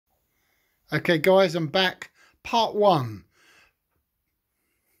Okay guys, I'm back. Part 1.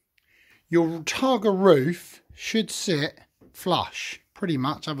 Your Targa roof should sit flush, pretty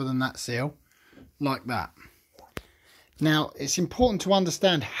much, other than that seal, like that. Now, it's important to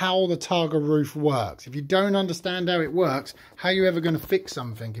understand how the Targa roof works. If you don't understand how it works, how are you ever going to fix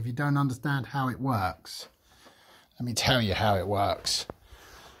something if you don't understand how it works? Let me tell you how it works.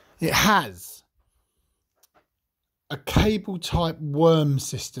 It has a cable type worm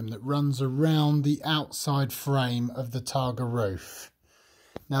system that runs around the outside frame of the Targa roof.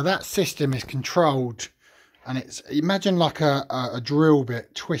 Now that system is controlled, and it's, imagine like a drill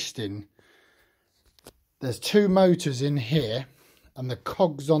bit twisting. There's 2 motors in here, and the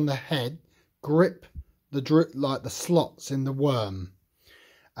cogs on the head grip the like the slots in the worm,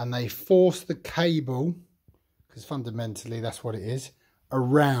 and they force the cable, because fundamentally that's what it is,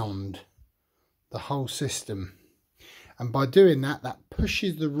 around the whole system. And by doing that, that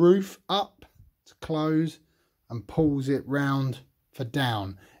pushes the roof up to close and pulls it round for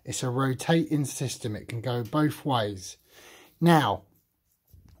down. It's a rotating system. It can go both ways. Now,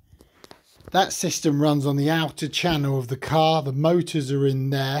 that system runs on the outer channel of the car. The motors are in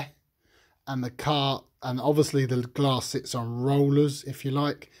there, and the car, and obviously the glass sits on rollers, if you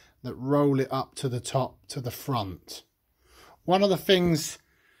like, that roll it up to the top, to the front. One of the things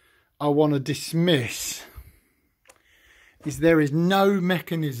I want to dismiss is there is no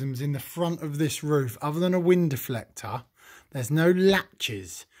mechanisms in the front of this roof other than a wind deflector. There's no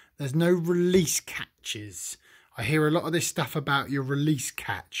latches. There's no release catches. I hear a lot of this stuff about your release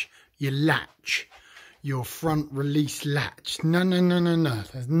catch, your latch, your front release latch. No.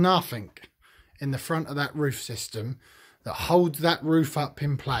 There's nothing in the front of that roof system that holds that roof up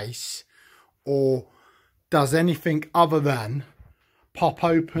in place or does anything other than pop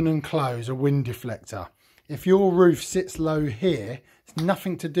open and close a wind deflector. If your roof sits low here, it's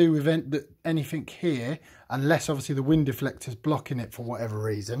nothing to do with anything here, unless obviously the wind deflector's blocking it for whatever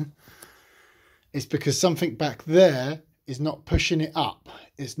reason. It's because something back there is not pushing it up.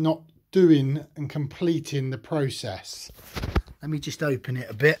 It's not doing and completing the process. Let me just open it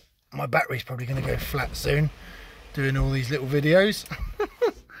a bit. My battery's probably going to go flat soon, doing all these little videos.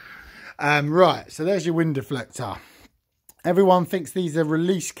 Right, so there's your wind deflector. Everyone thinks these are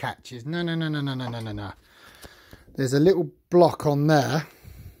release catches. No. There's a little block on there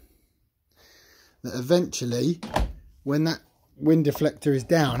that eventually, when that wind deflector is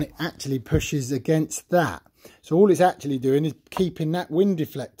down, it actually pushes against that. So all it's actually doing is keeping that wind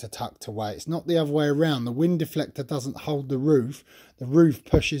deflector tucked away. It's not the other way around. The wind deflector doesn't hold the roof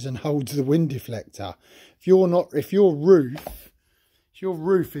pushes and holds the wind deflector. If your roof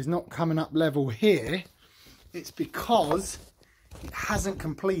is not coming up level here, it's because it hasn't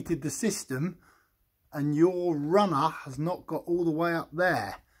completed the system and your runner has not got all the way up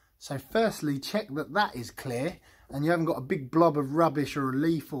there. So firstly, check that that is clear and you haven't got a big blob of rubbish or a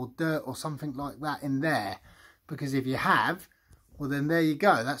leaf or dirt or something like that in there. Because if you have, well then there you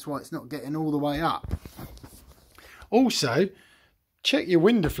go. That's why it's not getting all the way up. Also, check your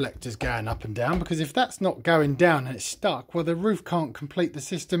wind deflectors going up and down, because if that's not going down and it's stuck, well the roof can't complete the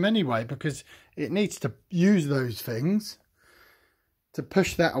system anyway, because it needs to use those things to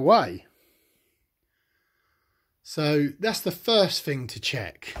push that away. So that's the first thing to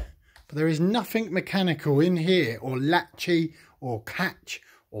check. But there is nothing mechanical in here, or latchy, or catch,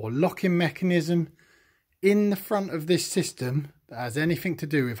 or locking mechanism in the front of this system that has anything to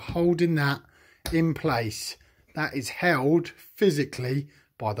do with holding that in place. That is held physically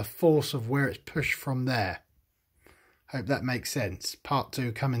by the force of where it's pushed from there. Hope that makes sense. Part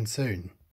 2 coming soon.